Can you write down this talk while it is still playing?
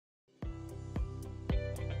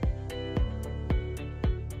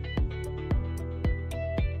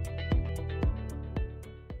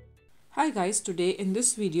Hi guys, today in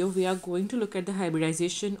this video we are going to look at the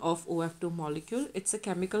hybridization of OF2 molecule. It's a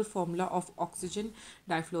chemical formula of oxygen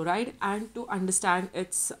difluoride, and to understand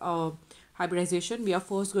its hybridization we are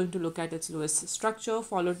first going to look at its Lewis structure,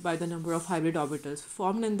 followed by the number of hybrid orbitals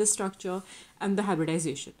formed in this structure and the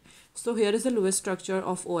hybridization. So here is the Lewis structure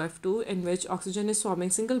of OF2, in which oxygen is forming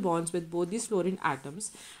single bonds with both these fluorine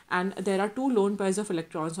atoms, and there are two lone pairs of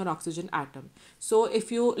electrons on oxygen atom. So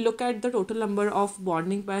if you look at the total number of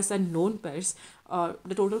bonding pairs and lone pairs,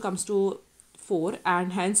 the total comes to 4,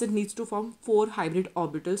 and hence it needs to form 4 hybrid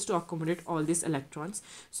orbitals to accommodate all these electrons.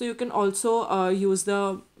 So you can also use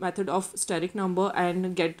the method of steric number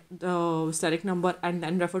and get the steric number and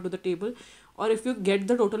then refer to the table, or if you get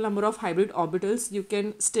the total number of hybrid orbitals you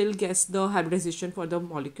can still guess the hybridization for the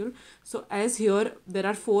molecule. So as here there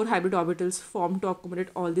are 4 hybrid orbitals formed to accommodate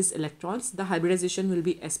all these electrons, the hybridization will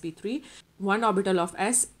be sp3. 1 orbital of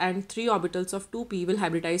s and 3 orbitals of 2p will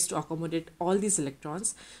hybridize to accommodate all these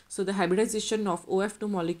electrons. So the hybridization of OF2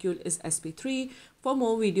 molecule is sp3. For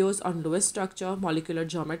more videos on Lewis structure, molecular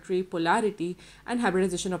geometry, polarity and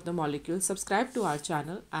hybridization of the molecule, subscribe to our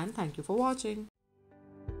channel, and thank you for watching.